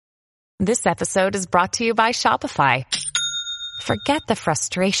This episode is brought to you by Shopify. Forget the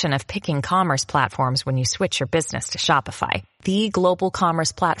frustration of picking commerce platforms when you switch your business to Shopify, the global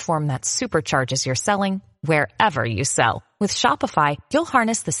commerce platform that supercharges your selling wherever you sell. With Shopify, you'll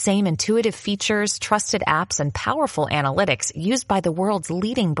harness the same intuitive features, trusted apps, and powerful analytics used by the world's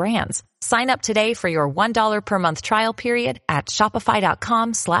leading brands. Sign up today for your $1 per month trial period at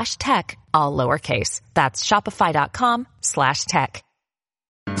shopify.com/tech, all lowercase. That's shopify.com/tech.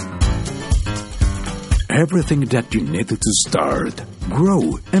 Everything that you need to start,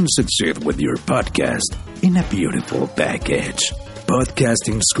 grow, and succeed with your podcast in a beautiful package.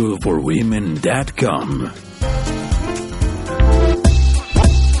 PodcastingSchoolForWomen.com.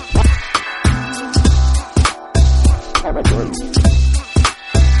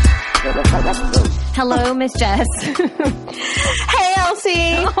 Hello, Miss Jess. Hey,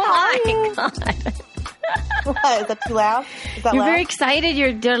 Elsie. Oh my God. What? Is that too loud? Is that You're loud? very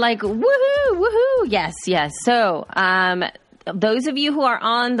excited. They're like, woohoo, woohoo. Yes, yes. So, those of you who are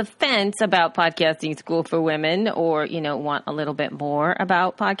on the fence about Podcasting School for Women or, want a little bit more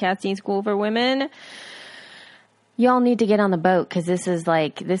about Podcasting School for Women, y'all need to get on the boat because this is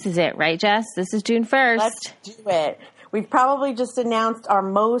it, right, Jess? This is June 1st. Let's do it. We've probably just announced our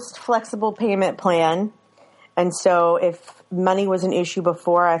most flexible payment plan. And so if money was an issue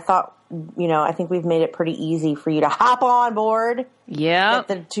before, I thought, I think we've made it pretty easy for you to hop on board. Yeah. Get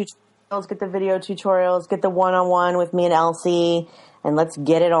the tutorials, get the video tutorials, get the one-on-one with me and Elsie, and let's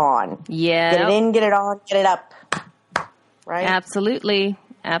get it on. Yeah. Get it in, get it on, get it up. Right? Absolutely.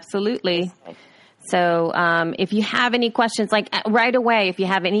 Absolutely. So if you have any questions, like right away, if you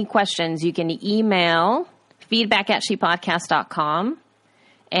have any questions, you can email feedback@shepodcast.com.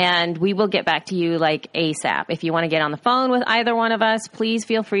 And we will get back to you like ASAP. If you want to get on the phone with either one of us, please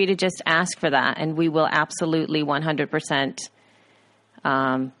feel free to just ask for that. And we will absolutely 100%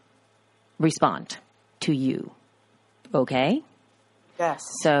 respond to you. Okay? Yes.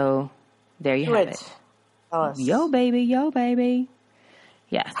 So there you have it. Tell us. Yo, baby. Yo, baby.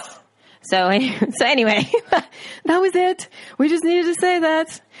 Yes. So anyway, that was it. We just needed to say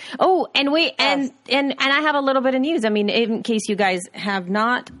that. Oh, and and I have a little bit of news. I mean, in case you guys have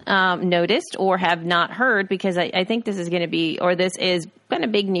not noticed or have not heard, because I think this is going to be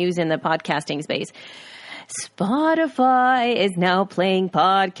big news in the podcasting space. Spotify is now playing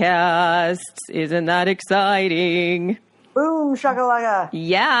podcasts. Isn't that exciting? Boom, shakalaka.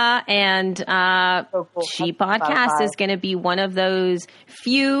 Yeah, and So cool. She Podcast is going to be one of those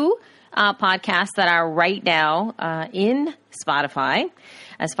few podcasts that are right now in Spotify,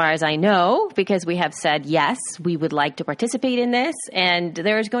 as far as I know, because we have said, yes, we would like to participate in this. And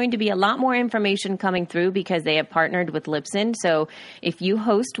there's going to be a lot more information coming through because they have partnered with Libsyn. So if you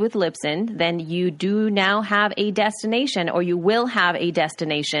host with Libsyn, then you do now have a destination, or you will have a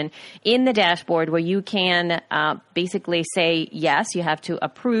destination in the dashboard where you can basically say, yes, you have to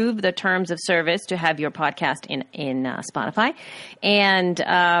approve the terms of service to have your podcast in Spotify. And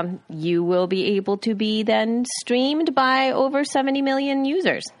you will be able to be then streamed by over 70 million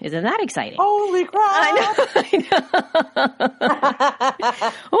users. Isn't that exciting? Holy crap! I know.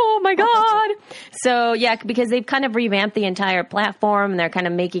 Oh my God! So yeah, because they've kind of revamped the entire platform, and they're kind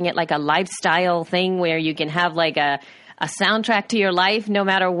of making it like a lifestyle thing where you can have like a soundtrack to your life, no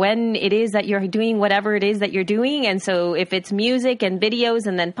matter when it is that you're doing whatever it is that you're doing. And so if it's music and videos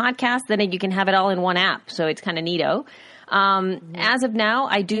and then podcasts, then you can have it all in one app. So it's kind of neato. As of now,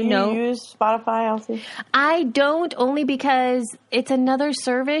 I do know. You use Spotify, Elsie? I don't, only because it's another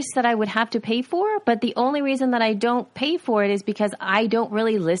service that I would have to pay for. But the only reason that I don't pay for it is because I don't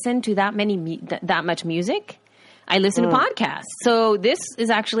really listen to that much music. I listen to podcasts. So this is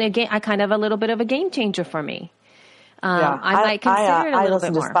actually kind of a little bit of a game changer for me. I might consider it a little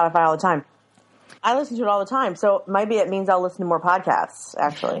bit more. I listen to Spotify all the time. I listen to it all the time. So maybe it means I'll listen to more podcasts,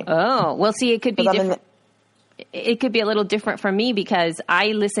 actually. Oh, well, see, it could be different. It could be a little different for me because I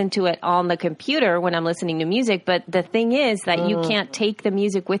listen to it on the computer when I'm listening to music. But the thing is that you can't take the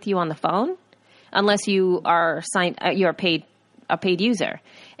music with you on the phone unless you are you're a paid user.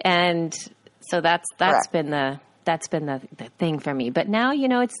 And so that's been the thing for me. But now,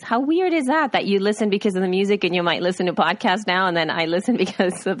 it's how weird is that you listen because of the music, and you might listen to podcasts now, and then I listen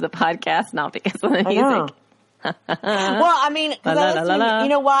because of the podcast, not because of the music. Well, I mean, you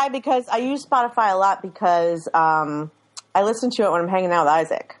know why? Because I use Spotify a lot because I listen to it when I'm hanging out with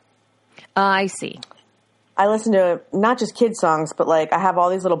Isaac. I see. I listen to not just kids songs, but like I have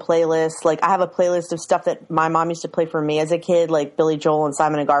all these little playlists. Like I have a playlist of stuff that my mom used to play for me as a kid, like Billy Joel and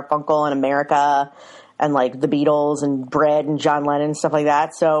Simon and Garfunkel and America and like the Beatles and Bread and John Lennon and stuff like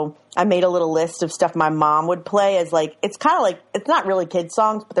that. So I made a little list of stuff my mom would play as like, it's kind of like, it's not really kids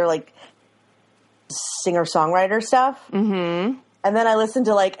songs, but they're like singer-songwriter stuff. Mm-hmm. And then I listen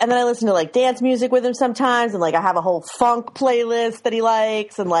to like dance music with him sometimes, and like I have a whole funk playlist that he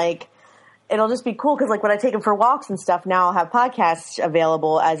likes, and like it'll just be cool because like when I take him for walks and stuff, now I'll have podcasts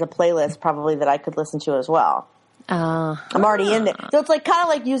available as a playlist probably that I could listen to as well. I'm already in there, so it's like kind of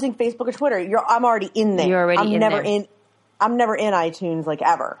like using Facebook or Twitter. I'm already in there. You're already I'm never in iTunes like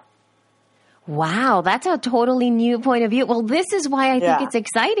ever. Wow, that's a totally new point of view. Well, this is why I think it's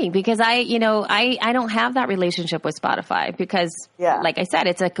exciting because I don't have that relationship with Spotify because, like I said,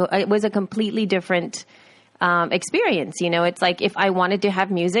 it was a completely different experience. You know, it's like if I wanted to have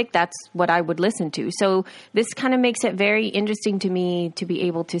music, that's what I would listen to. So this kind of makes it very interesting to me to be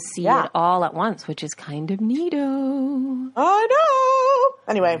able to see it all at once, which is kind of neato. I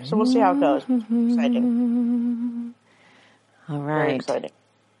know. Anyway, so we'll see how it goes. Exciting. All right. Very exciting.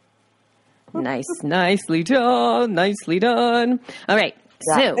 Nicely done. All right.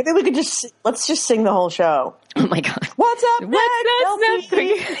 Yeah. So maybe we could let's just sing the whole show. Oh my God. What's up next?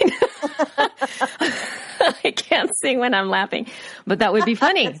 I can't sing when I'm laughing, but that would be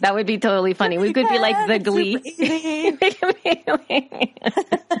funny. That would be totally funny. We could be like the Glee.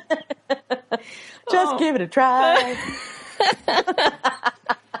 Just give it a try.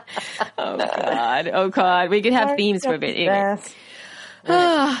 Oh God. We could have themes for it. Anyway.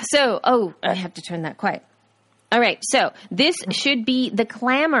 I have to turn that quiet. All right, so this should be the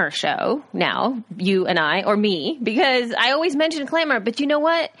Clamor show now, you and I, or me, because I always mention Clamor, but you know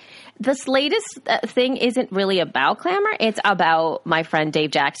what? This latest thing isn't really about Clamor. It's about my friend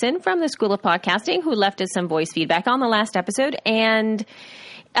Dave Jackson from the School of Podcasting, who left us some voice feedback on the last episode, and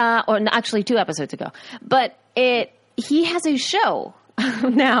actually 2 episodes ago. But he has a show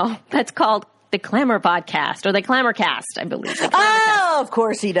now that's called the Clamor Podcast, or the Clamorcast, I believe. Oh, of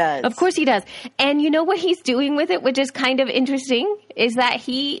course he does. Of course he does. And you know what he's doing with it, which is kind of interesting, is that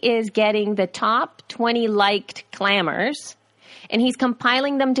he is getting the top 20 liked clamors, and he's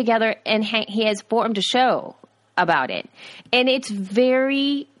compiling them together, and he has formed a show about it. And it's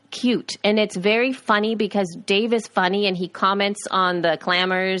very cute, and it's very funny because Dave is funny, and he comments on the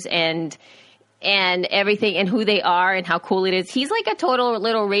clamors and everything and who they are and how cool it is. He's like a total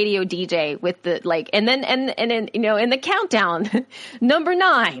little radio DJ with the and then you know, in the countdown, number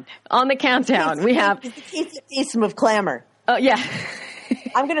 9 on the countdown, we have Keith Eastham of Clamor. Oh yeah.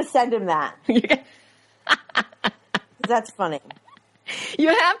 I'm going to send him that. That's funny. You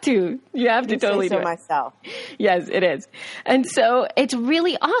have to totally do it. Myself. Yes, it is. And so it's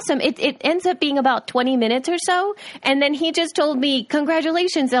really awesome. It ends up being about 20 minutes or so. And then he just told me,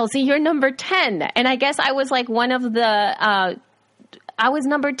 congratulations, Elsie, you're number 10. And I guess I was like one of the, I was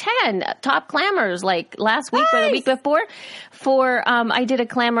number 10 top clamors like last week or the week before I did a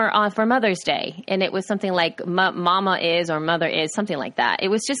clamor for Mother's Day. And it was something like mama is or mother is, something like that. It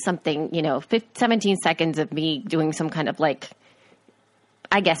was just something, 17 seconds of me doing some kind of like,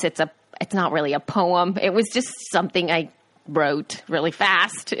 I guess it's not really a poem. It was just something I wrote really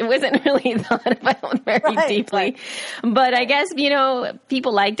fast. It wasn't really thought about very deeply. Right. But I guess,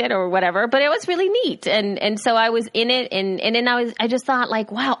 people liked it or whatever, but it was really neat. And so I was in it and then I just thought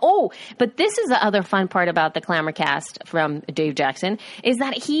like, wow. Oh, but this is the other fun part about the Clamorcast from Dave Jackson is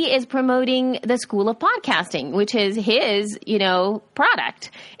that he is promoting the School of Podcasting, which is his, product.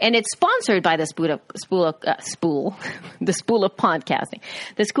 And it's sponsored by the School of Podcasting. The School of Podcasting.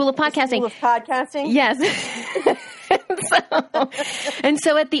 The School of Podcasting? Yes. And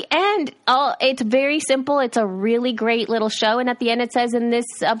so at the end, it's very simple. It's a really great little show. And at the end, it says, and this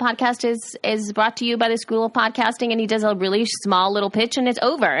podcast is brought to you by the School of Podcasting. And he does a really small little pitch and it's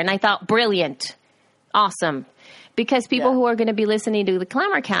over. And I thought, brilliant. Awesome. Because people who are going to be listening to the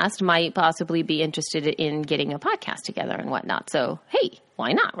Clamorcast might possibly be interested in getting a podcast together and whatnot. So, hey,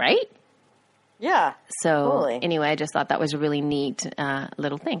 why not, right? Yeah. So anyway, I just thought that was a really neat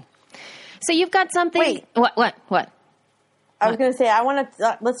little thing. So you've got something. Wait. What? I was going to say, I want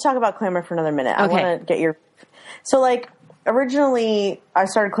to, let's talk about Clamor for another minute. Okay. I want to get your, so like originally I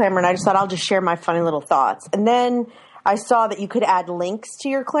started Clamor and I just thought I'll just share my funny little thoughts. And then I saw that you could add links to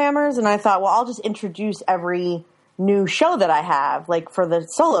your clamors and I thought, well, I'll just introduce every new show that I have, like for the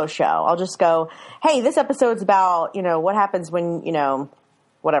solo show. I'll just go, hey, this episode's about, what happens when,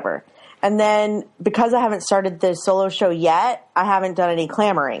 whatever. And then because I haven't started the solo show yet, I haven't done any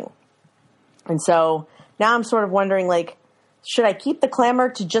clamoring. And so now I'm sort of wondering, like, should I keep the Clamor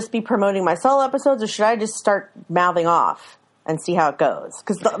to just be promoting my solo episodes, or should I just start mouthing off and see how it goes?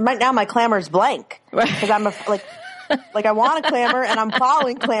 Because right now my Clamor is blank. Because I'm like I want a Clamor and I'm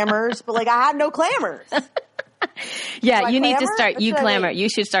following clamors, but like I have no clamors. Yeah, you need to start. You clamor. You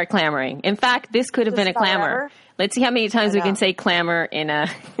should start clamoring. In fact, this could have been a clamor. Let's see how many times we can say clamor in a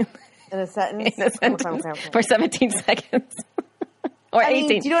In a sentence? In a sentence for 17 seconds. Or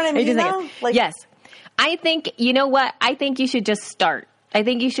 18. Do you know what I mean, though? Like, yes. I think, you know what? I think you should just start. I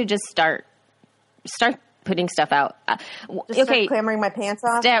think you should just start putting stuff out. Start clamoring my pants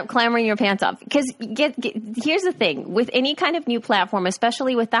off? Start clamoring your pants off. Because here's the thing. With any kind of new platform,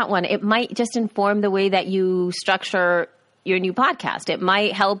 especially with that one, it might just inform the way that you structure your new podcast. It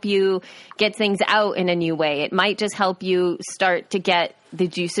might help you get things out in a new way. It might just help you start to get the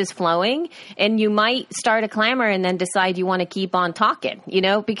juices flowing, and you might start a clamor and then decide you want to keep on talking,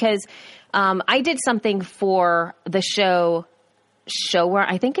 because I did something for the showrunner.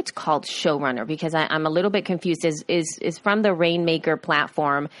 I think it's called Showrunner, because I'm a little bit confused. Is from the Rainmaker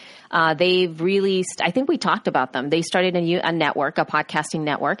platform. They've released, I think we talked about them. They started a network, a podcasting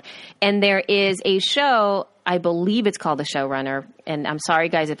network, and there is a show, I believe it's called The Showrunner. And I'm sorry,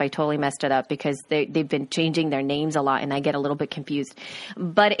 guys, if I totally messed it up, because they've been changing their names a lot and I get a little bit confused.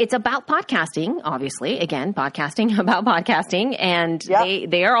 But it's about podcasting, obviously. Again, podcasting about podcasting. And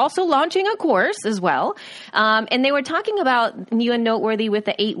they are also launching a course as well. And they were talking about New and Noteworthy with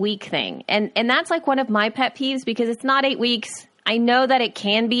the 8-week thing. And that's like one of my pet peeves, because it's not 8 weeks. I know that it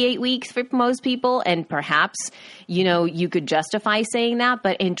can be 8 weeks for most people, and perhaps, you could justify saying that,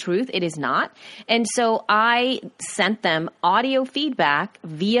 but in truth, it is not. And so I sent them audio feedback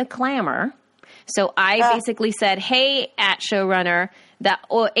via Clamor. So I basically said, hey, at Showrunner, that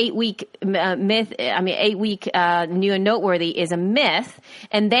 8-week myth, 8-week New and Noteworthy is a myth.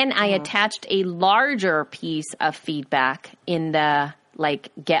 And then I attached a larger piece of feedback in the,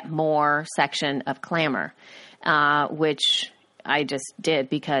 get more section of Clamor, which I just did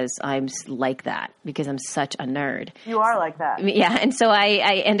because I'm like that, because I'm such a nerd. You are like that. Yeah. And so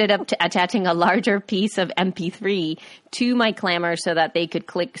I ended up attaching a larger piece of MP3 to my Clamor so that they could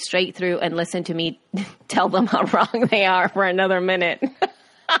click straight through and listen to me tell them how wrong they are for another minute.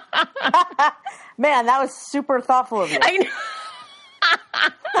 Man, that was super thoughtful of you. I know.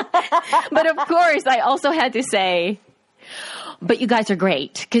 But of course, I also had to say, but you guys are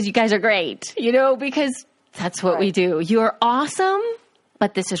great, because you guys are great, because that's what we do. You're awesome,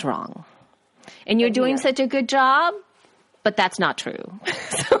 but this is wrong. And you're doing such a good job, but that's not true.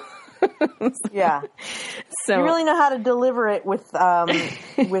 Yeah. So you really know how to deliver it with a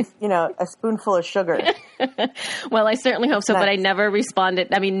spoonful of sugar. Well, I certainly hope so, but I never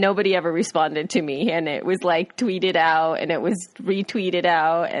responded. I mean, nobody ever responded to me, and it was tweeted out, and it was retweeted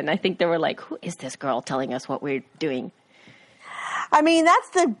out, and I think they were like, who is this girl telling us what we're doing? I mean, that's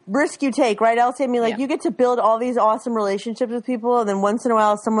the risk you take, right, Elsie? I mean, you get to build all these awesome relationships with people, and then once in a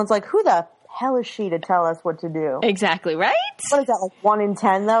while someone's like, who the hell is she to tell us what to do? Exactly, right? What is that, 1 in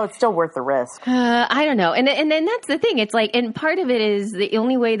 10, though? It's still worth the risk. I don't know. And then that's the thing. It's and part of it is the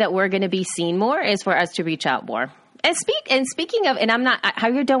only way that we're going to be seen more is for us to reach out more. And speaking of, and I'm not,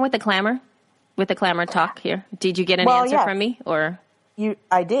 have you done with the Clamor? With the Clamor talk here? Did you get an answer from me? Or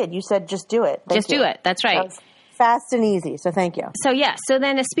I did. You said just do it. Just do it. That's right. That was fast and easy, so thank you. So so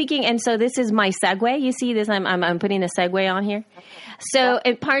then speaking, and so this is my segue. You see this? I'm putting a segue on here. So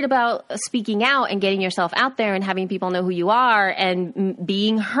part about speaking out and getting yourself out there and having people know who you are and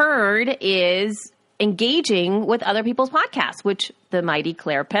being heard is engaging with other people's podcasts, which the mighty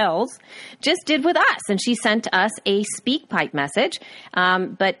Claire Pells just did with us, and she sent us a SpeakPipe message.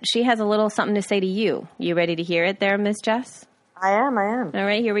 But she has a little something to say to you. You ready to hear it, there, Miss Jess? I am. All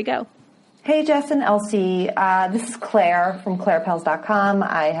right, here we go. Hey, Jess and Elsie. This is Claire from ClairePells.com.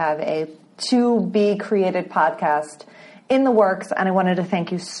 I have a to-be-created podcast in the works, and I wanted to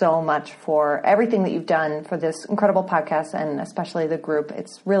thank you so much for everything that you've done for this incredible podcast, and especially the group.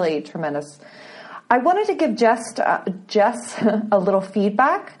 It's really tremendous. I wanted to give Jess a little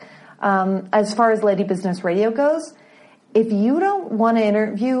feedback as far as Lady Business Radio goes. If you don't want to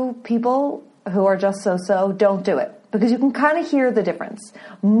interview people who are just so-so, don't do it. Because you can kind of hear the difference.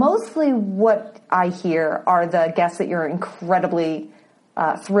 Mostly what I hear are the guests that you're incredibly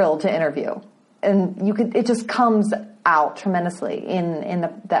thrilled to interview. And it just comes out tremendously in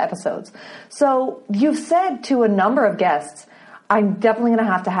the episodes. So you've said to a number of guests, I'm definitely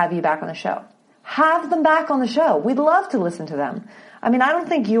going to have you back on the show. Have them back on the show. We'd love to listen to them. I mean, I don't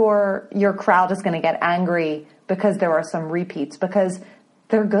think your crowd is going to get angry because there are some repeats, because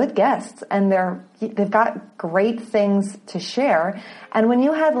they're good guests and they've got great things to share. And when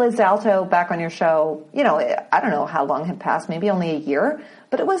you had Liz Alto back on your show, I don't know how long had passed, maybe only a year,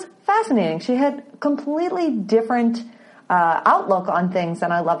 but it was fascinating. She had completely different outlook on things,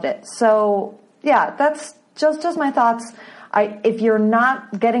 and I loved it. So yeah, that's just my thoughts. If you're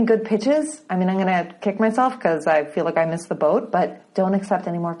not getting good pitches, I'm going to kick myself because I feel like I missed the boat, but don't accept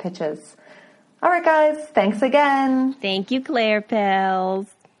any more pitches. All right, guys. Thanks again. Thank you, Claire Pells.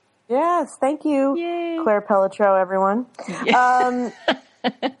 Yes, thank you, Yay. Claire Pelletreau, everyone.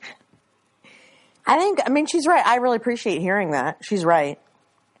 I mean, she's right. I really appreciate hearing that. She's right.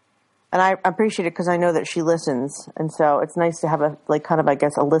 And I appreciate it because I know that she listens. And so it's nice to have a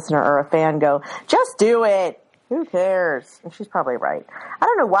listener or a fan go, just do it. Who cares? And she's probably right. I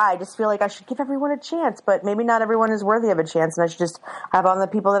don't know why. I just feel like I should give everyone a chance, but maybe not everyone is worthy of a chance, and I should just have on the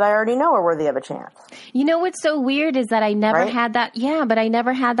people that I already know are worthy of a chance. You know what's so weird is that I never Right? had that. Yeah, but I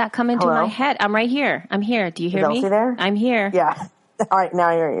never had that come into Hello? my head. I'm right here. I'm here. Do you hear me? Elsie there? I'm here. Yeah. All right, now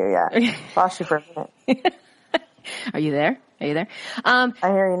I hear you, yeah. Lost you for a minute. Are you there? Are you there? I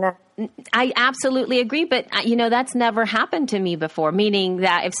hear you now. I absolutely agree, but that's never happened to me before, meaning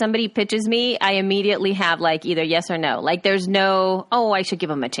that if somebody pitches me, I immediately have like either yes or no. Like there's no, I should give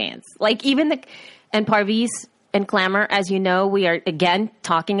them a chance. Like and Parviz and Clamor, as you know, we are again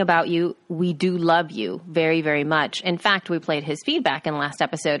talking about you. We do love you very, very much. In fact, we played his feedback in the last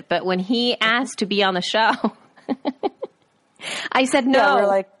episode, but when he asked to be on the show, I said no. Yeah, we're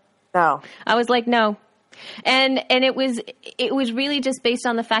like, no. I was like, no. And it was really just based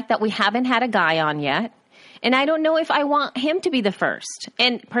on the fact that we haven't had a guy on yet. And I don't know if I want him to be the first.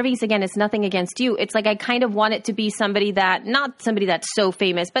 And Parviz, again, it's nothing against you. It's like I kind of want it to be somebody not somebody that's so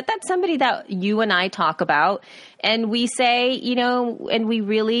famous, but that's somebody that you and I talk about. And we say, and we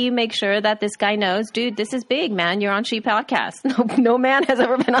really make sure that this guy knows, dude, this is big, man. You're on She Podcast. No man has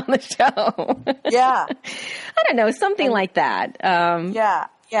ever been on the show. Yeah. I don't know, something like that. Yeah.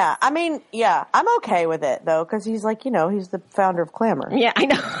 Yeah, I mean, yeah, I'm okay with it though, because he's like, he's the founder of Clamor. Yeah, I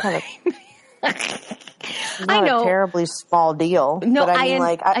know. Kind of, it's not I know. a terribly small deal. No, but I mean,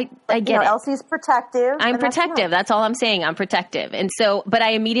 I get it. Elsie's protective. I'm and that's protective. nice. That's all I'm saying. I'm protective. And so, but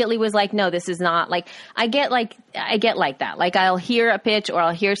I immediately was like, no, this is not like, I get like that. Like I'll hear a pitch or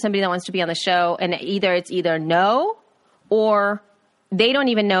I'll hear somebody that wants to be on the show and it's either no or they don't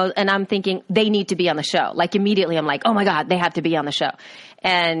even know. And I'm thinking they need to be on the show. Like immediately I'm like, oh my God, they have to be on the show.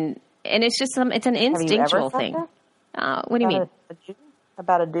 And it's just it's an instinctual thing. What do you mean?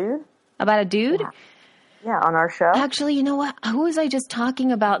 About a dude? About a dude? Yeah, on our show. Actually, you know what? Who was I just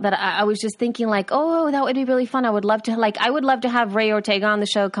talking about that I was just thinking like, oh, that would be really fun. I would love to have Ray Ortega on the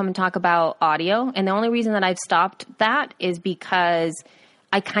show come and talk about audio. And the only reason that I've stopped that is because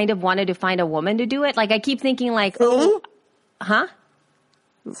I kind of wanted to find a woman to do it. Like I keep thinking like,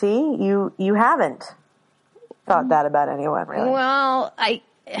 See, you haven't thought that about anyone, really. Well, I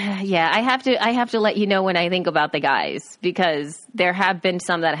have to let you know when I think about the guys because there have been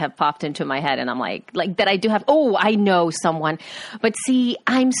some that have popped into my head and I'm like that I do have, I know someone. But see,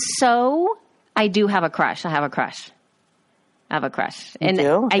 I do have a crush. I have a crush. You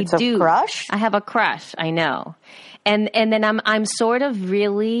do? It's a crush? I have a crush. I know. And then I'm sort of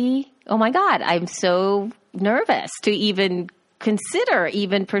really, oh my God, I'm so nervous to even consider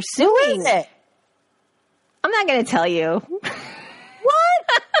even pursuing. Who is it? I'm not going to tell you. What?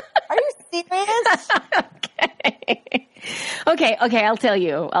 Are you serious? Okay. I'll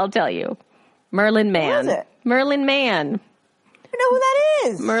tell you. Merlin Mann. Who is it? Merlin Mann. I know who that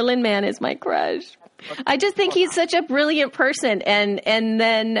is. Merlin Mann is my crush. I just think he's such a brilliant person. And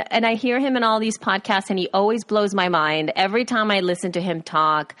I hear him in all these podcasts and he always blows my mind. Every time I listen to him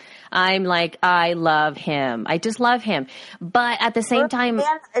talk, I'm like, I love him. I just love him. But at the same time, is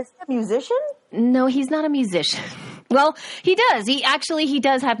he a musician? No, he's not a musician. Well, he does. He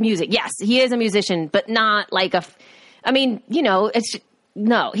does have music. Yes, he is a musician, but not like he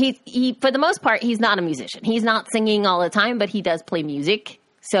for the most part, he's not a musician. He's not singing all the time, but he does play music.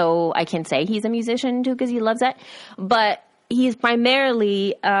 So I can say he's a musician too because he loves that. But he's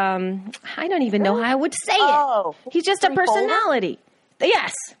primarily, I don't even know how I would say it. He's just a personality. Folders?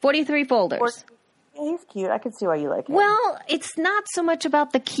 Yes, 43 folders. He's cute. I can see why you like him. Well, it's not so much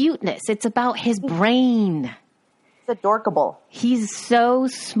about the cuteness. It's about his brain. He's adorkable. He's so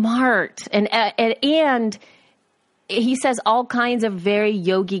smart. And he says all kinds of very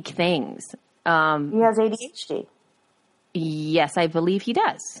yogic things. He has ADHD. Yes, I believe he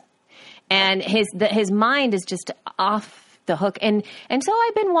does. And his mind is just off the hook. And so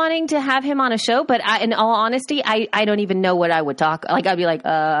I've been wanting to have him on a show, but in all honesty, I don't even know what I would talk. Like, I'd be like,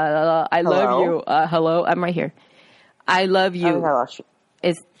 I love you. Hello, I'm right here. I love you. I lost you.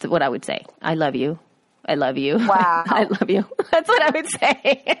 Is what I would say. I love you. I love you. Wow. I love you. That's what I would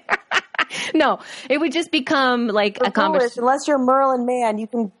say. No, it would just become like a conversation. Unless you're Merlin Mann, you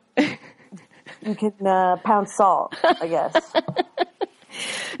can pound salt, I guess.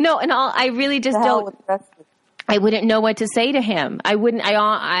 No, and I really just don't. I wouldn't know what to say to him. I wouldn't.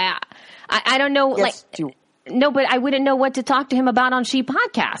 I don't know. Yes, no, but I wouldn't know what to talk to him about on She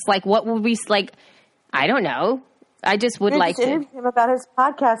Podcast. Like, what would we like? I don't know. I just would like to interview him about his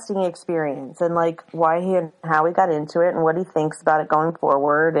podcasting experience and like why he and how he got into it and what he thinks about it going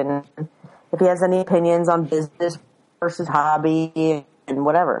forward, and if he has any opinions on business versus hobby and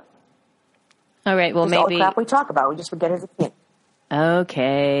whatever. All right. Well, just maybe all the crap we talk about. We just forget his opinion.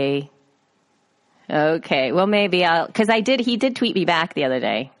 Okay. Well, maybe because he did tweet me back the other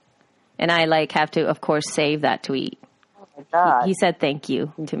day, and I like have to, of course, save that tweet. Oh my God. He said thank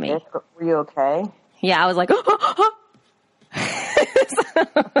you to me. Were you okay? Yeah, I was like,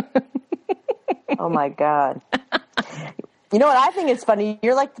 oh my God. You know what I think is funny?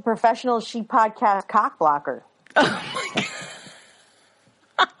 You're like the professional She Podcast cock blocker. Oh my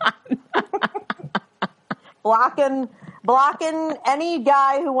God. Blocking any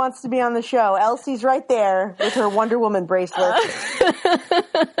guy who wants to be on the show. Elsie's right there with her Wonder Woman bracelet.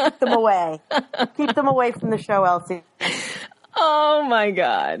 Keep them away. Keep them away from the show, Elsie. Oh my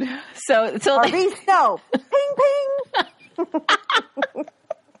God. So Harvey, no. Ping, ping.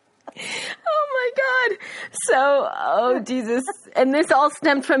 Oh my God. So, oh Jesus. And this all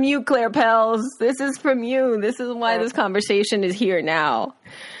stemmed from you, Claire Pels. This is from you. This is why this conversation is here now.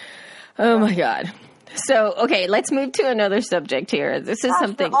 Oh my God. So, okay, let's move to another subject here. This is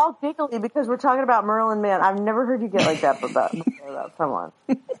something. We're all giggly because we're talking about Merlin Mann. I've never heard you get like that about someone.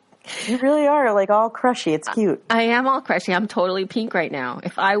 You really are like all crushy. It's cute. I am all crushy. I'm totally pink right now.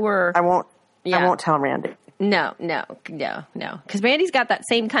 If I were, I won't tell Randy. No. Because Randy's got that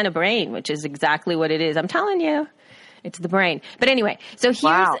same kind of brain, which is exactly what it is. I'm telling you. It's the brain. But anyway, so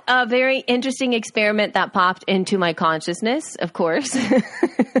here's a very interesting experiment that popped into my consciousness, of course.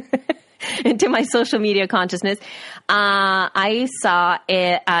 Into my social media consciousness. I saw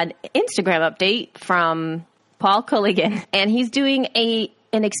an Instagram update from Paul Culligan, and he's doing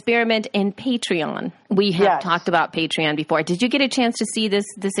an experiment in Patreon. We have talked about Patreon before. Did you get a chance to see this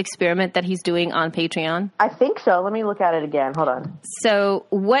experiment that he's doing on Patreon? I think so. Let me look at it again. Hold on. So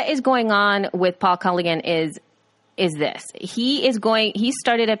what is going on with Paul Culligan is this. He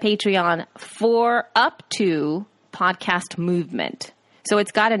started a Patreon for up to Podcast Movement. So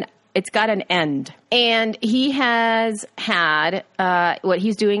it's got an end. And he has had, what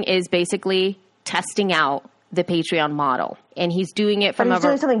he's doing is basically testing out the Patreon model. And he's doing it from But he's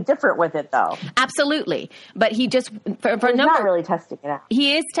doing something different with it, though. Absolutely. But he just, he's not really testing it out.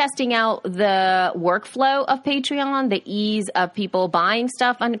 He is testing out the workflow of Patreon, the ease of people buying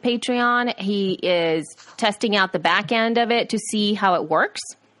stuff on Patreon. He is testing out the back end of it to see how it works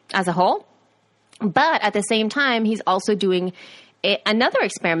as a whole. But at the same time, he's also doing another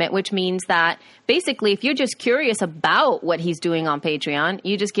experiment, which means that basically if you're just curious about what he's doing on Patreon,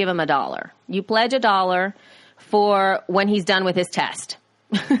 you just give him $1. You pledge $1 for when he's done with his test.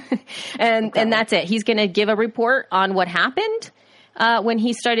 And that's it. He's going to give a report on what happened when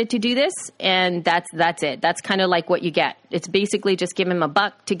he started to do this, and that's it. That's kind of like what you get. It's basically just give him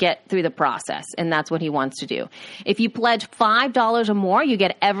 $1 to get through the process, and that's what he wants to do. If you pledge $5 or more, you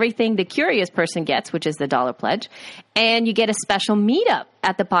get everything the curious person gets, which is the $1 pledge, and you get a special meetup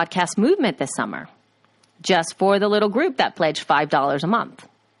at the Podcast Movement this summer, just for the little group that pledged $5 a month.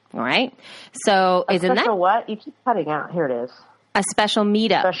 All right? So isn't that what? You keep cutting out. Here it is. A special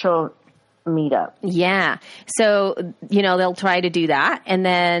meetup. Special meetup. Yeah. So, they'll try to do that. And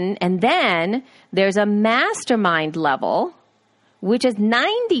then there's a mastermind level, which is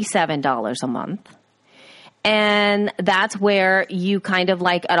 $97 a month. And that's where you kind of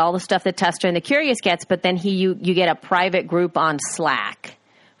like at all the stuff the tester and the curious gets, but then you get a private group on Slack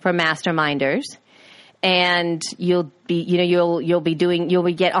for masterminders. And you'll be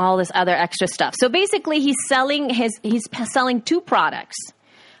get all this other extra stuff. So basically he's selling two products.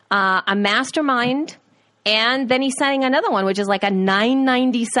 A mastermind, and then he's selling another one, which is like a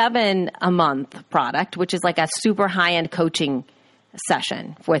 $9.97 a month product, which is like a super high-end coaching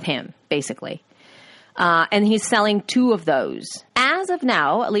session with him, basically. And he's selling two of those. As of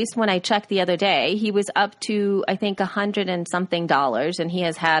now, at least when I checked the other day, he was up to, I think, $100 and something, and he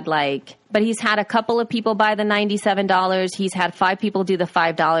has had but he's had a couple of people buy the $97. He's had 5 people do the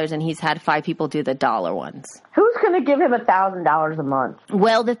 $5, and he's had 5 people do the $1 ones. Who's going to give him $1,000 a month?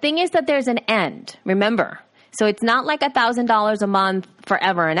 Well, the thing is that there's an end. Remember. So it's not like $1,000 a month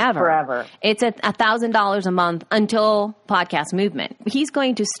forever and ever. Forever. It's $1,000 a month until Podcast Movement. He's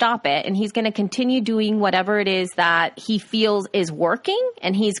going to stop it, and he's going to continue doing whatever it is that he feels is working,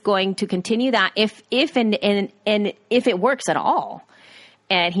 and he's going to continue that if it works at all.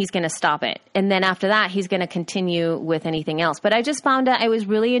 And he's going to stop it. And then after that, he's going to continue with anything else. But I just found that it was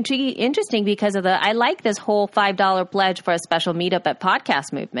really interesting because I like this whole $5 pledge for a special meetup at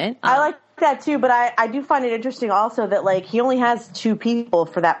Podcast Movement. I like that too, but I do find it interesting also that like he only has 2 people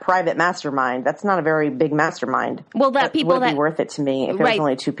for that private mastermind. That's not a very big mastermind. Well, that people would be worth it to me if there was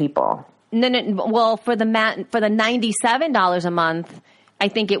only 2 people. No. Well, for the $97 a month, I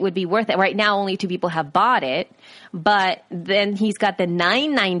think it would be worth it. Right now, only 2 people have bought it, but then he's got the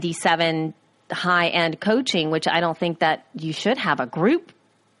 $997 high-end coaching, which I don't think that you should have a group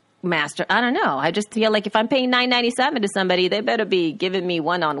master. I don't know. I just feel like if I'm paying $997 to somebody, they better be giving me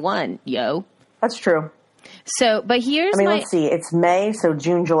one-on-one, yo. That's true. So, but here's let's see. It's May, so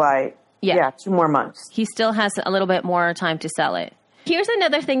June, July. Yeah, 2 more months. He still has a little bit more time to sell it. Here's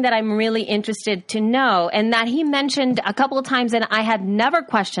another thing that I'm really interested to know, and that he mentioned a couple of times and I had never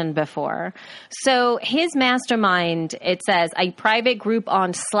questioned before. So his mastermind, it says a private group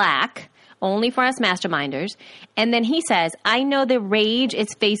on Slack, only for us masterminders. And then he says, I know the rage is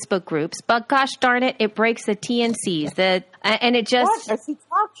Facebook groups, but gosh darn it, it breaks the TNCs. And it just... What is he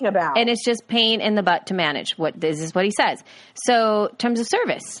talking about? And it's just pain in the butt to manage. This is what he says. So, terms of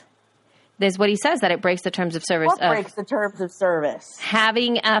service. This is what he says, that it breaks the terms of service. What breaks the terms of service?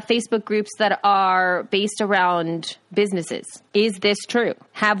 Having Facebook groups that are based around businesses. Is this true?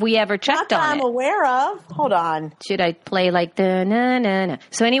 Have we ever checked on it? I'm aware of. Hold on. Should I play like the na-na-na?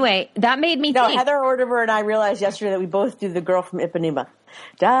 So anyway, that made me think. No, Heather Ordiver and I realized yesterday that we both do the girl from Ipanema.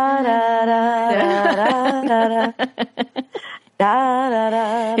 Da-da-da-da-da-da-da.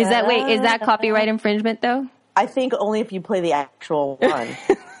 Da-da-da-da-da. Is that copyright infringement though? I think only if you play the actual one.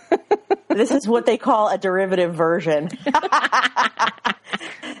 This is what they call a derivative version.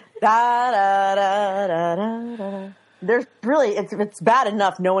 There's really, it's bad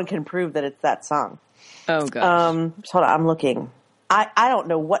enough no one can prove that it's that song. Oh, gosh. Hold on, I'm looking. I don't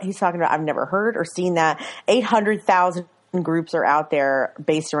know what he's talking about. I've never heard or seen that. 800,000 groups are out there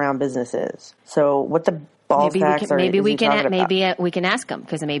based around businesses. So what the maybe we can ask him,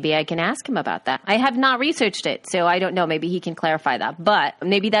 because maybe I can ask him about that. I have not researched it, so I don't know. Maybe he can clarify that. But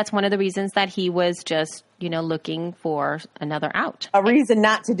maybe that's one of the reasons that he was just, looking for another out. A reason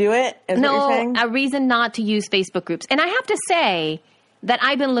not to do it? Is what you're saying? A reason not to use Facebook groups. And I have to say that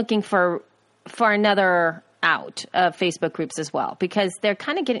I've been looking for another out of Facebook groups as well, because they're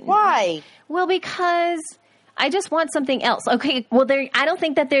kind of getting... Why? Well, because... I just want something else. Okay, well, I don't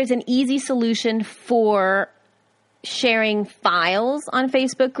think that there's an easy solution for sharing files on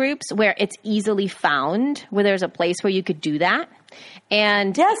Facebook groups where it's easily found, where there's a place where you could do that.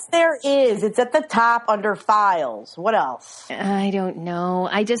 And yes, there is. It's at the top under files. What else? I don't know.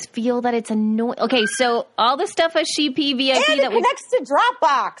 I just feel that it's annoying. Okay, so all the stuff at Sheepy VIP and it connects to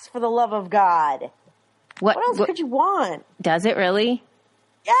Dropbox, for the love of God. What else could you want? Does it really?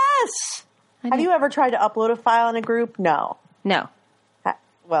 Yes. Have you ever tried to upload a file in a group? No. No.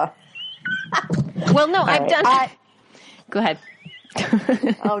 Well, no, I've done it. Go ahead.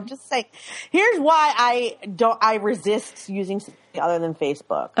 Just saying. Here's why I resist using something other than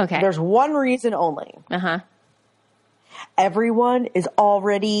Facebook. Okay. There's one reason only. Uh-huh. Everyone is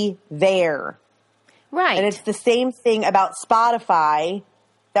already there. Right. And it's the same thing about Spotify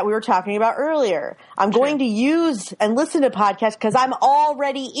that we were talking about earlier. I'm going to use and listen to podcasts because I'm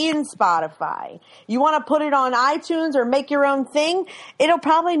already in Spotify. You want to put it on iTunes or make your own thing? It'll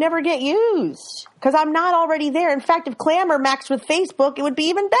probably never get used because I'm not already there. In fact, if Clamor maxed with Facebook, it would be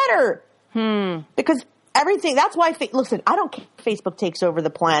even better. Because everything, that's why, listen, I don't care if Facebook takes over the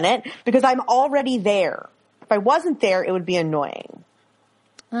planet because I'm already there. If I wasn't there, it would be annoying.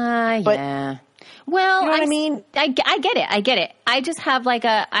 Yeah. Well, you know what I mean? I get it. I just have I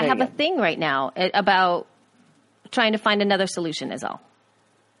have a thing right now about trying to find another solution is all.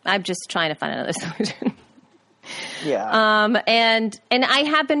 I'm just trying to find another solution. Yeah. And I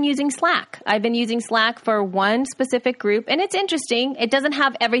have been using Slack. I've been using Slack for one specific group, and it's interesting. It doesn't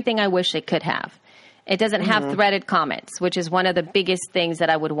have everything I wish it could have. It doesn't have threaded comments, which is one of the biggest things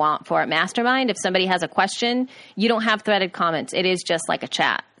that I would want for a mastermind. If somebody has a question, you don't have threaded comments. It is just like a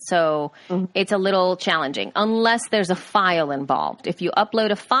chat. So it's a little challenging unless there's a file involved. If you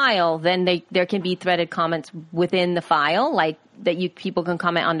upload a file, then there can be threaded comments within the file, like that people can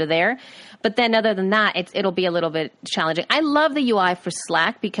comment under there. But then other than that, it'll be a little bit challenging. I love the UI for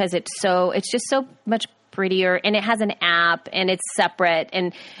Slack because it's just so much prettier, and it has an app, and it's separate,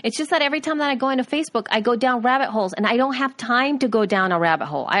 and it's just that every time that I go into Facebook, I go down rabbit holes, and I don't have time to go down a rabbit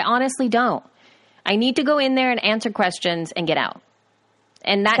hole. I honestly don't. I need to go in there and answer questions and get out,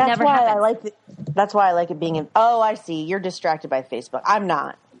 and that's never happens. That's why I like it being in. Oh, I see. You're distracted by Facebook. I'm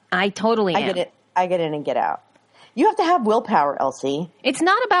not. I totally am. I get it. I get in and get out. You have to have willpower, Elsie. It's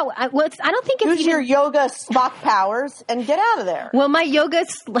not about, I don't think it's Use even, your yoga Spock powers and get out of there. well, my yoga,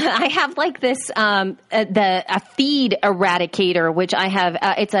 I have like this, a feed eradicator, which I have,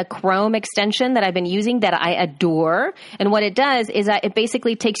 it's a Chrome extension that I've been using that I adore. And what it does is that it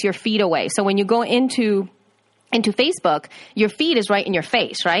basically takes your feed away. So when you go into Facebook, your feed is right in your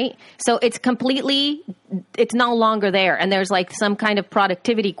face, right? So it's no longer there. And there's like some kind of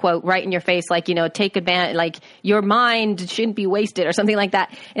productivity quote right in your face, like, take advantage, like your mind shouldn't be wasted or something like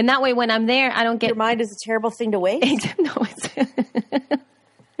that. And that way, when I'm there, I don't get... Your mind is a terrible thing to waste? No,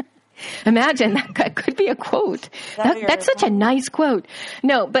 imagine, that could be a quote. That's such a nice quote.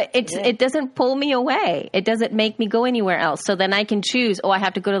 No, but it doesn't pull me away. It doesn't make me go anywhere else. So then I can choose, I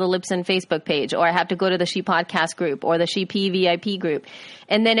have to go to the Libsyn Facebook page, or I have to go to the She Podcast group or the She P VIP group.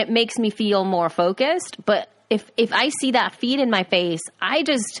 And then it makes me feel more focused. But if I see that feed in my face, I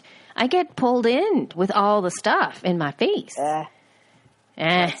get pulled in with all the stuff in my face.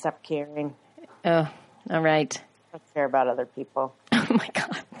 Stop caring. Oh, all right. I don't care about other people. Oh my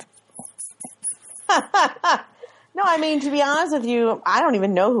God. No, I mean, to be honest with you, I don't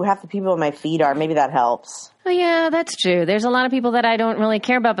even know who half the people in my feed are. Maybe that helps. Oh, yeah, that's true. There's a lot of people that I don't really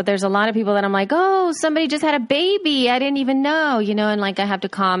care about, but there's a lot of people that I'm like, oh, somebody just had a baby. I didn't even know, and like I have to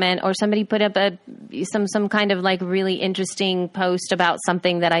comment, or somebody put up some kind of like really interesting post about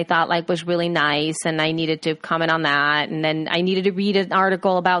something that I thought like was really nice, and I needed to comment on that, and then I needed to read an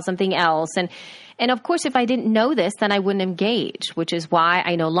article about something else, and of course, if I didn't know this, then I wouldn't engage, which is why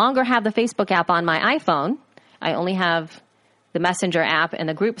I no longer have the Facebook app on my iPhone. I only have the Messenger app and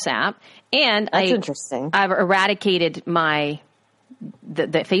the Groups app. And that's interesting. I've eradicated the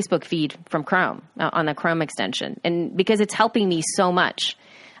Facebook feed from Chrome on the Chrome extension. And because it's helping me so much,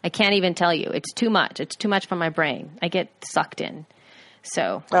 I can't even tell you. It's too much. It's too much for my brain. I get sucked in.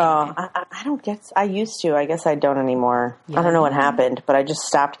 So, I don't get, I used to, I guess I don't anymore. Yeah. I don't know what happened, but I just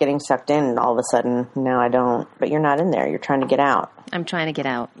stopped getting sucked in all of a sudden. Now I don't, but you're not in there. You're trying to get out. I'm trying to get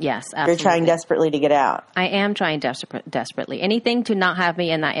out. Yes, absolutely. You're trying desperately to get out. I am trying desperately. Anything to not have me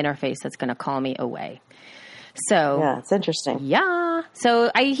in that interface that's going to call me away. So, yeah, it's interesting. Yeah.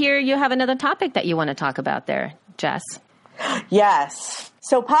 So I hear you have another topic that you want to talk about there, Jess. Yes.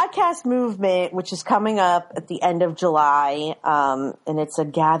 So Podcast Movement, which is coming up at the end of July, and it's a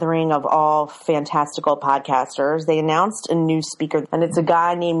gathering of all fantastical podcasters. They announced a new speaker, and it's a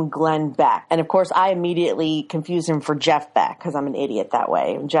guy named Glenn Beck. And of course, I immediately confuse him for Jeff Beck, because I'm an idiot that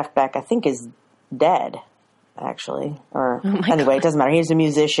way. Jeff Beck, I think, is dead, actually. Or anyway, it doesn't matter. He's a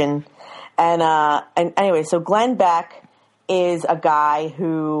musician. And anyway, so Glenn Beck is a guy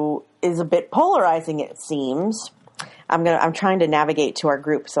who is a bit polarizing, it seems. I'm trying to navigate to our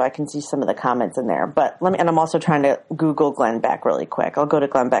group so I can see some of the comments in there. But and I'm also trying to Google Glenn Beck really quick. I'll go to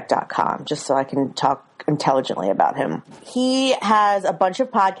glennbeck.com just so I can talk intelligently about him. He has a bunch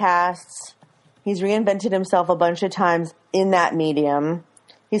of podcasts. He's reinvented himself a bunch of times in that medium.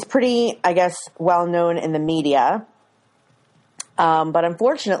 He's pretty, I guess, well known in the media. But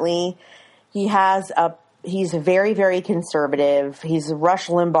unfortunately, he's very, very conservative. He's a Rush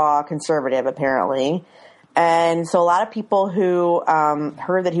Limbaugh conservative, apparently. And so a lot of people who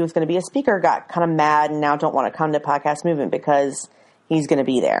heard that he was going to be a speaker got kind of mad and now don't want to come to Podcast Movement because he's going to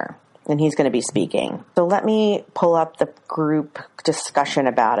be there and he's going to be speaking. So let me pull up the group discussion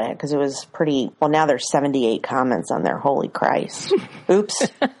about it because it was now there's 78 comments on there. Holy Christ.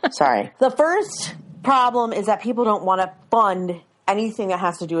 Oops. Sorry. The first problem is that people don't want to fund anything that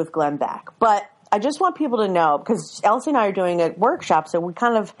has to do with Glenn Beck. But I just want people to know, because Elsie and I are doing a workshop, so we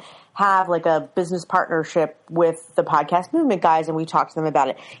kind of have like a business partnership with the Podcast Movement guys, and we talk to them about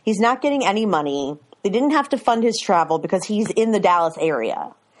it. He's not getting any money. They didn't have to fund his travel because he's in the Dallas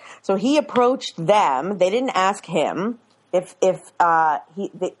area. So he approached them. They didn't ask him if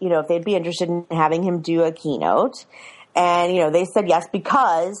they'd be interested in having him do a keynote. And, they said yes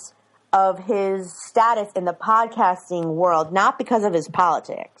because of his status in the podcasting world, not because of his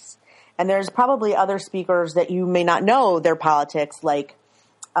politics. And there's probably other speakers that you may not know their politics, like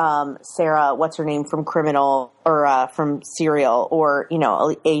Sarah, what's her name, from Criminal, or from Serial, or,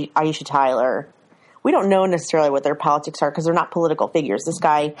 Aisha Tyler. We don't know necessarily what their politics are because they're not political figures. This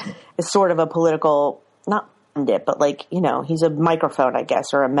guy is sort of a political, not pundit, but he's a microphone, I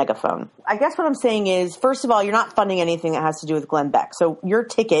guess, or a megaphone. I guess what I'm saying is, first of all, you're not funding anything that has to do with Glenn Beck. So your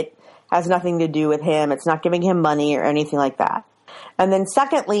ticket has nothing to do with him. It's not giving him money or anything like that. And then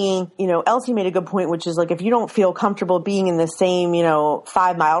secondly, Elsie made a good point, which is like, if you don't feel comfortable being in the same,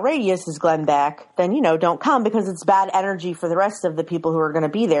 5-mile radius as Glenn Beck, then, don't come because it's bad energy for the rest of the people who are going to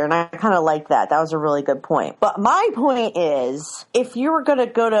be there. And I kind of like that. That was a really good point. But my point is, if you were going to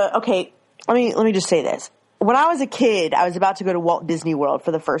go to, okay, let me just say this. when I was a kid, I was about to go to Walt Disney World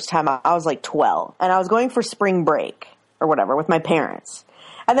for the first time. I was like 12, and I was going for spring break or whatever with my parents.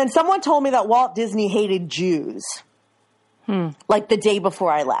 And then someone told me that Walt Disney hated Jews, like the day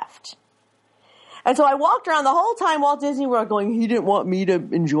before I left. And so I walked around the whole time Walt Disney World going, he didn't want me to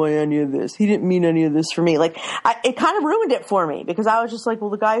enjoy any of this. He didn't mean any of this for me. Like, it kind of ruined it for me because I was just like,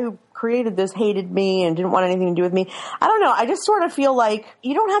 well, the guy who created this hated me and didn't want anything to do with me. I don't know. I just sort of feel like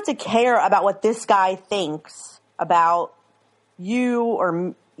you don't have to care about what this guy thinks about you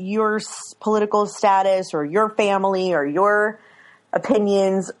or your political status or your family or your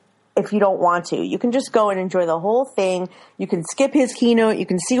opinions if you don't want to. You can just go and enjoy the whole thing. You can skip his keynote. You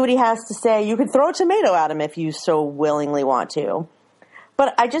can see what he has to say. You can throw a tomato at him if you so willingly want to.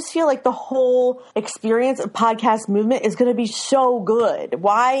 But I just feel like the whole experience of podcast movement is going to be so good.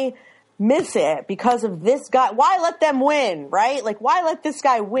 Why miss it because of this guy? Why let them win, right? Like, why let this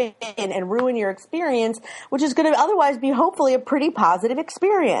guy win and ruin your experience, which is going to otherwise be hopefully a pretty positive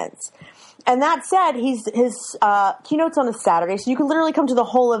experience? And that said, his keynote's on a Saturday, so you can literally come to the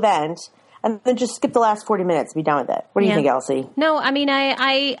whole event and then just skip the last 40 minutes and be done with it. What do you think, Elsie? No, I mean,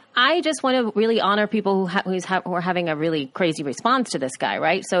 I just want to really honor people who are having a really crazy response to this guy,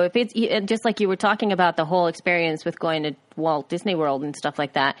 right? So if it's just like you were talking about the whole experience with going to Walt Disney World and stuff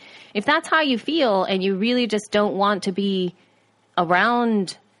like that, if that's how you feel and you really just don't want to be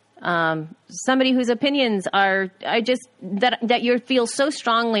around somebody whose opinions are just that you feel so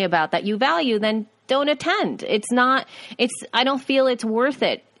strongly about that you value, then don't attend. I don't feel it's worth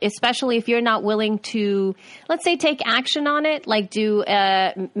it, especially if you're not willing to, let's say, take action on it, like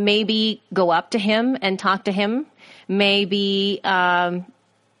maybe go up to him and talk to him, maybe, I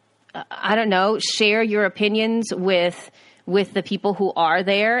don't know, share your opinions with the people who are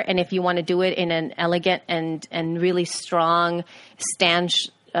there. And if you want to do it in an elegant and really strong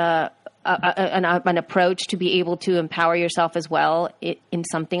stance, an approach to be able to empower yourself as well in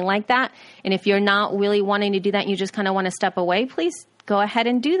something like that. And if you're not really wanting to do that and you just kind of want to step away, please go ahead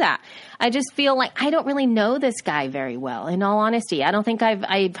and do that. I just feel like I don't really know this guy very well, in all honesty. I don't think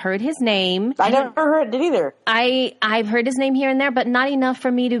I've heard his name. I never heard it either. I've heard his name here and there, but not enough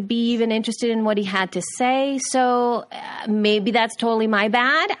for me to be even interested in what he had to say. So maybe that's totally my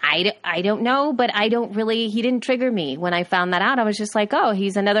bad. I don't know, but he didn't trigger me when I found that out. I was just like, oh,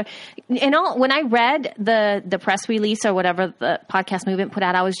 he's another. When I read the press release or whatever the podcast movement put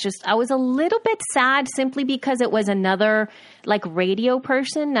out, I was a little bit sad simply because it was another like radio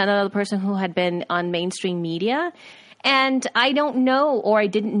person, another person who had been on mainstream media. And I don't know, or I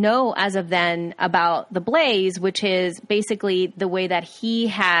didn't know as of then about The Blaze, which is basically the way that he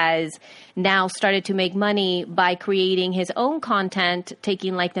has now started to make money by creating his own content,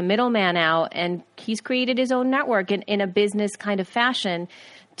 taking like the middleman out, and he's created his own network in a business kind of fashion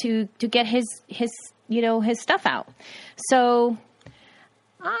to get his stuff out. So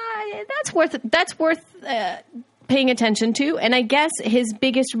that's worth paying attention to. And I guess his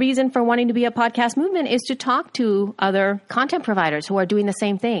biggest reason for wanting to be a podcast movement is to talk to other content providers who are doing the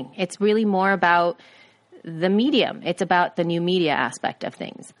same thing. It's really more about the medium. It's about the new media aspect of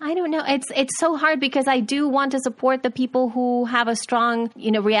things. I don't know. It's so hard because I do want to support the people who have a strong,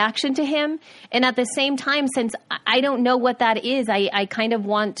 reaction to him. And at the same time, since I don't know what that is, I kind of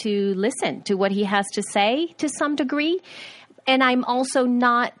want to listen to what he has to say to some degree. And I'm also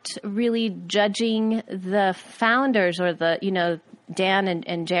not really judging the founders or Dan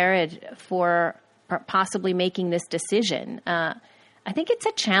and Jared for possibly making this decision. I think it's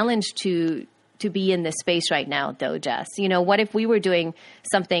a challenge to be in this space right now, though, Jess. What if we were doing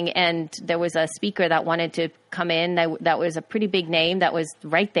something and there was a speaker that wanted to come in that was a pretty big name that was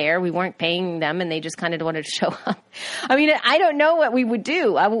right there. We weren't paying them and they just kind of wanted to show up. I mean, I don't know what we would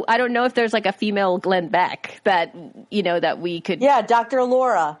do. I don't know if there's like a female Glenn Beck that we could. Yeah, Dr.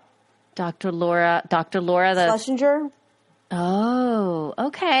 Laura. Dr. Laura. Schlesinger. Oh,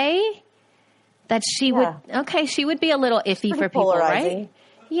 okay. That she would. Okay, she would be a little iffy for people, right?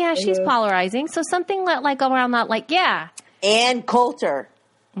 Yeah, she's polarizing. So something like around that, yeah. Ann Coulter.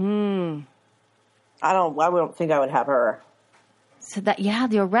 I don't think I would have her. So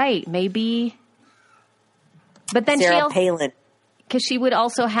you're right. Maybe. But then Sarah Palin. Because she would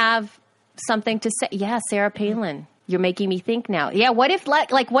also have something to say. Yeah, Sarah Palin. You're making me think now. Yeah, what if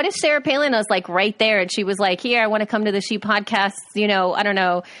what if Sarah Palin was like right there and she was like, here, I want to come to the She Podcast, I don't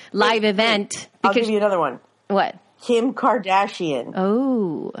know, live event. I'll give you another one. What? Kim Kardashian.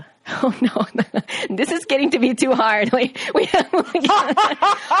 Oh no! This is getting to be too hard. All of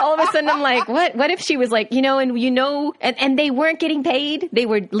a sudden, I'm like, what? What if she was like, and they weren't getting paid? They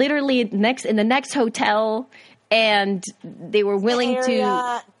were literally in the next hotel, and they were willing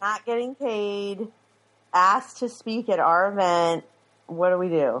to not getting paid. asked to speak at our event, what do we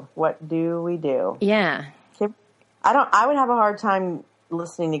do? What do we do? Yeah. I would have a hard time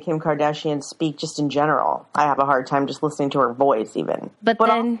listening to Kim Kardashian speak just in general. I have a hard time just listening to her voice even. But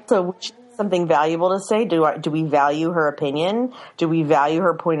then... also, something valuable to say? Do we value her opinion? Do we value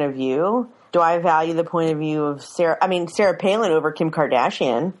her point of view? Do I value the point of view of Sarah Palin over Kim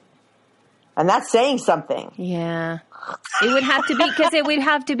Kardashian? And that's saying something. Yeah. It would have to be, because it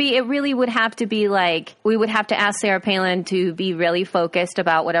really would have to be like, we would have to ask Sarah Palin to be really focused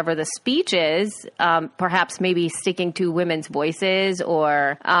about whatever the speech is, perhaps maybe sticking to women's voices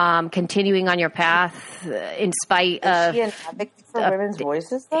or continuing on your path in spite of... Is she an advocate for women's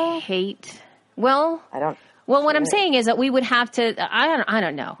voices, though? Hate. Well... I don't... Well, what I'm saying is that we would have to, I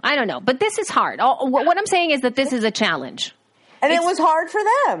don't know. But this is hard. What I'm saying is that this is a challenge. And it was hard for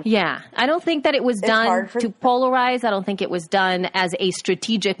them. Yeah. I don't think that it was done to polarize. I don't think it was done as a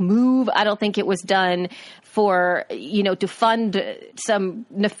strategic move. I don't think it was done for, to fund some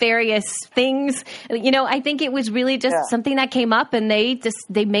nefarious things. I think it was really just something that came up, and they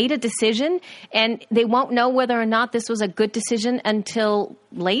made a decision, and they won't know whether or not this was a good decision until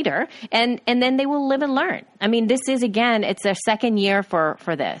later. And then they will live and learn. I mean, this is, again, it's their second year for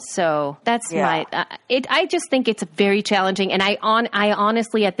this. So that's I just think it's very challenging. And I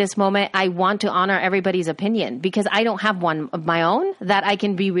honestly, at this moment, I want to honor everybody's opinion, because I don't have one of my own that I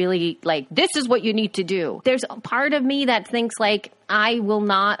can be really like, this is what you need to do. There's a part of me that thinks like, I will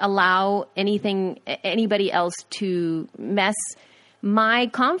not allow anybody else to mess my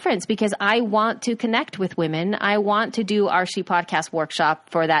conference, because I want to connect with women. I want to do our She Podcast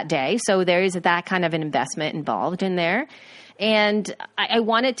workshop for that day. So there is that kind of an investment involved in there. And I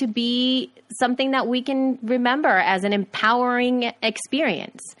want it to be something that we can remember as an empowering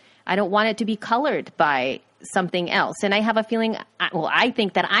experience. I don't want it to be colored by something else. And I have a feeling, I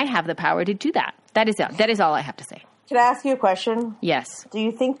think that I have the power to do that. That is all I have to say. Can I ask you a question? Yes. Do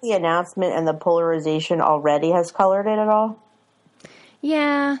you think the announcement and the polarization already has colored it at all?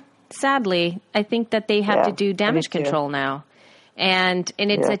 Yeah, sadly, I think that they have to do damage control now, and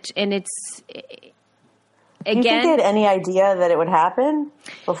it's again. Do you think they had any idea that it would happen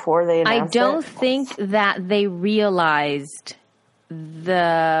before they announced it? I don't think that they realized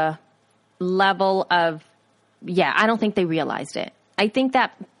the level of. Yeah, I don't think they realized it. I think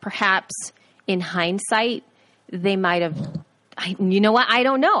that perhaps in hindsight they might have. You know what? I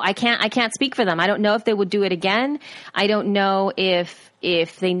don't know. I can't speak for them. I don't know if they would do it again. I don't know if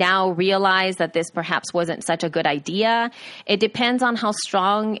they now realize that this perhaps wasn't such a good idea. It depends on how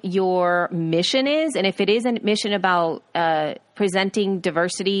strong your mission is. And if it is a mission about presenting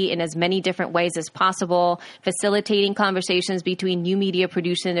diversity in as many different ways as possible, facilitating conversations between new media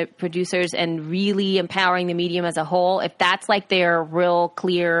producers and really empowering the medium as a whole, if that's like their real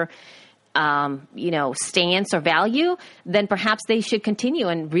clear stance or value, then perhaps they should continue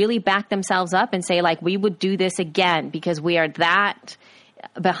and really back themselves up and say, like, we would do this again because we are that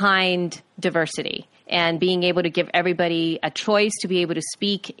behind diversity and being able to give everybody a choice to be able to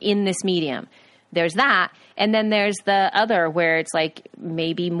speak in this medium. There's that. And then there's the other where it's like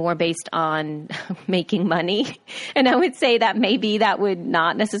maybe more based on making money. And I would say that maybe that would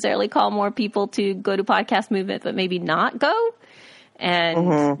not necessarily call more people to go to Podcast Movement, but maybe not go.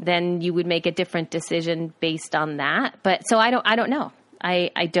 And then you would make a different decision based on that. But so I don't know.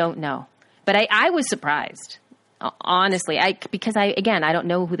 I don't know. But I was surprised, honestly. Because I don't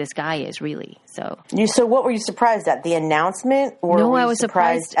know who this guy is really. So what were you surprised at? The announcement, or no, were you I was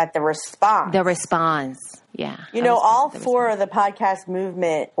surprised at the response? The response, yeah. All four of the Podcast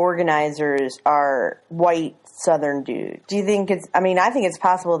Movement organizers are white Southern dudes. Do you think I think it's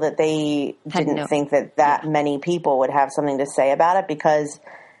possible that they didn't think that many people would have something to say about it, because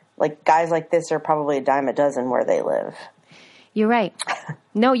like guys like this are probably a dime a dozen where they live. You're right.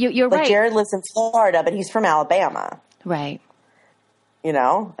 No, you're right. Jared lives in Florida, but he's from Alabama. Right.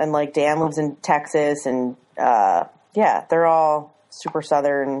 And like Dan lives in Texas, and they're all super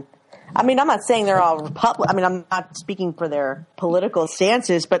Southern. I mean, I'm not saying they're all Republican. I mean, I'm not speaking for their political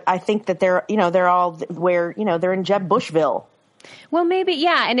stances, but I think that they're all where, they're in Jeb Bushville. Well, maybe,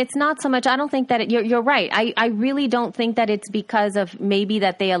 yeah. And it's not so much, I don't think that you're right. I really don't think that it's because of maybe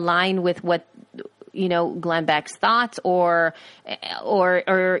that they align with what, Glenn Beck's thoughts or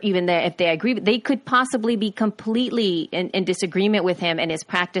even if they agree, they could possibly be completely in disagreement with him and his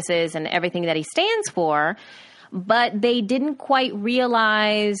practices and everything that he stands for. But they didn't quite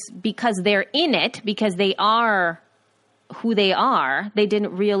realize, because they're in it, because they are who they are, they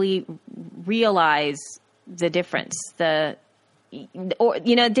didn't really realize the difference. It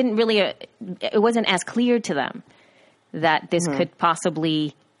wasn't as clear to them that this could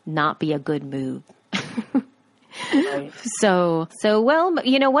possibly not be a good move. Right. So, well,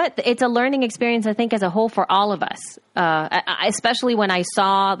 you know what? It's a learning experience, I think, as a whole for all of us, especially when I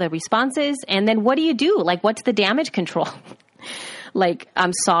saw the responses. And then what do you do? Like, what's the damage control? Like,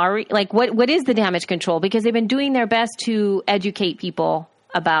 I'm sorry. Like, what is the damage control? Because they've been doing their best to educate people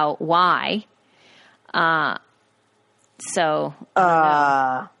about why. So,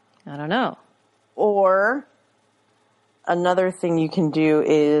 I don't know. Or another thing you can do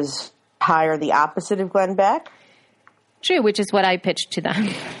is hire the opposite of Glenn Beck. True, which is what I pitched to them.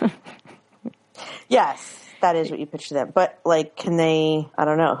 Yes, that is what you pitched to them. But, like, can they, I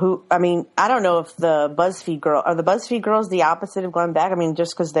don't know. I don't know if the BuzzFeed girls the opposite of Glenn Beck? I mean,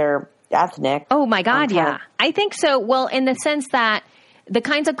 just because they're ethnic. Oh, my God, yeah. I think so. Well, in the sense that the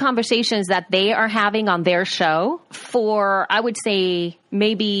kinds of conversations that they are having on their show for, I would say,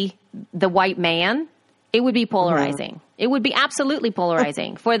 maybe the white man, it would be polarizing. Mm-hmm. It would be absolutely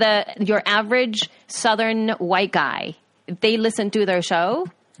polarizing. For your average Southern white guy, if they listen to their show.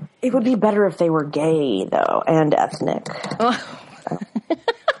 It would be better if they were gay, though, and ethnic.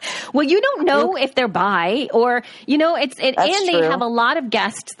 Well, you don't know if they're bi or, you know, and true. They have a lot of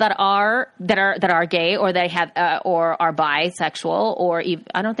guests that are gay or they have, or are bisexual or even,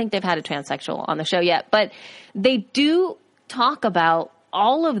 I don't think they've had a transsexual on the show yet, but they do talk about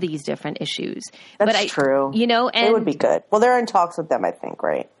all of these different issues. That's true. You know, and it would be good. Well, they're in talks with them, I think,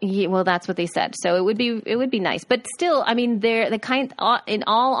 right? Yeah, well, that's what they said. So it would be nice. But still, I mean, in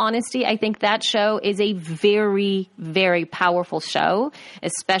all honesty, I think that show is a very, very powerful show,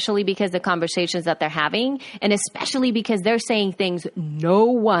 especially because the conversations that they're having, and especially because they're saying things no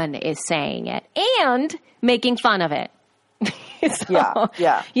one is saying it and making fun of it. So,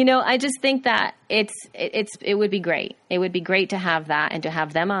 yeah. You know, I just think that it would be great. It would be great to have that and to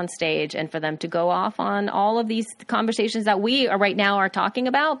have them on stage and for them to go off on all of these conversations that we are right now are talking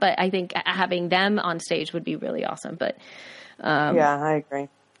about. But I think having them on stage would be really awesome. But yeah, I agree.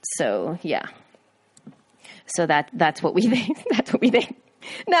 So yeah. So that's what we think. That's what we think.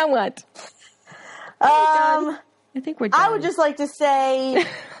 Now what? I think we're done. I would just like to say,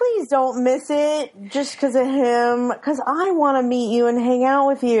 please don't miss it just because of him, because I want to meet you and hang out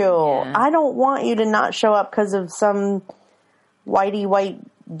with you. Yeah. I don't want you to not show up because of some white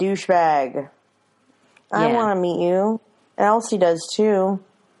douchebag. Yeah. I want to meet you. And Elsie does too.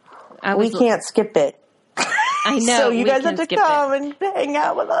 We can't skip it. I know. So you guys have to come and hang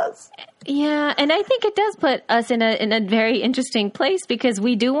out with us. Yeah, and I think it does put us in a very interesting place because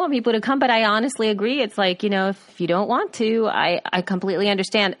we do want people to come, but I honestly agree. It's like, you know, if you don't want to, I completely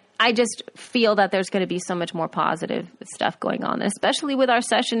understand. I just feel that there's going to be so much more positive stuff going on, especially with our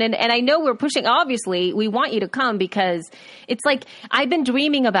session. And I know we're pushing, obviously, we want you to come because it's like, I've been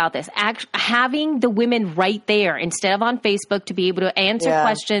dreaming about this, having the women right there instead of on Facebook to be able to answer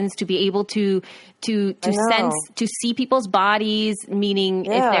questions, to be able to sense, to see people's bodies, meaning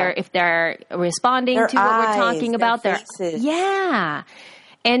if they're responding their to what eyes, we're talking about, their faces. And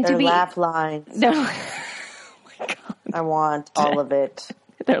their to be laugh lines. Oh my God. I want all of it.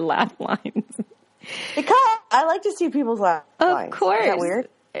 Their laugh lines. Because I like to see people's laugh lines. Of course. Is that weird?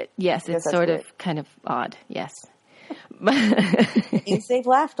 Yes, it's sort of kind of odd. Yes. They've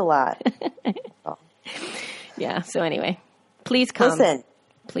laughed a lot. Oh. Yeah. So anyway, please come. Listen.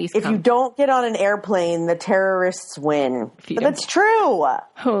 Please if come. you don't get on an airplane, the terrorists win. But that's true.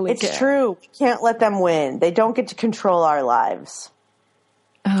 It's true. We can't let them win. They don't get to control our lives.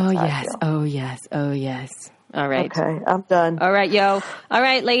 Oh, yes. Oh, yes. Oh, yes. All right. Okay, I'm done. All right, yo. All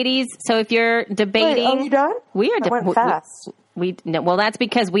right, ladies. So if you're debating... Wait, are you done? We are That went fast. Well, that's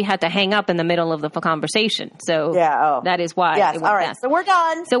because we had to hang up in the middle of the conversation. So that is why. Yes, it went all right. fast. So we're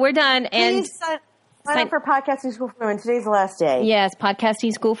done. And please sign up for Podcasting School for Women. Today's the last day. Yes,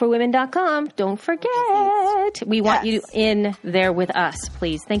 podcastingschoolforwomen.com. Don't forget. We want you in there with us,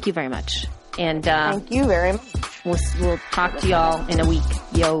 please. Thank you very much. And thank you very much. We'll talk to y'all in a week.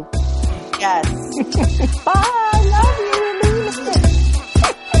 Yo. Yes. Bye. Love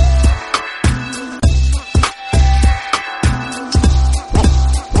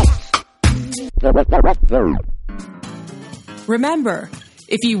you. Remember,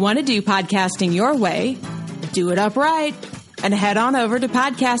 if you want to do podcasting your way, do it upright and head on over to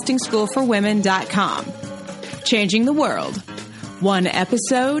podcastingschoolforwomen.com. Changing the world, one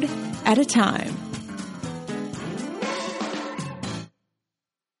episode at a time.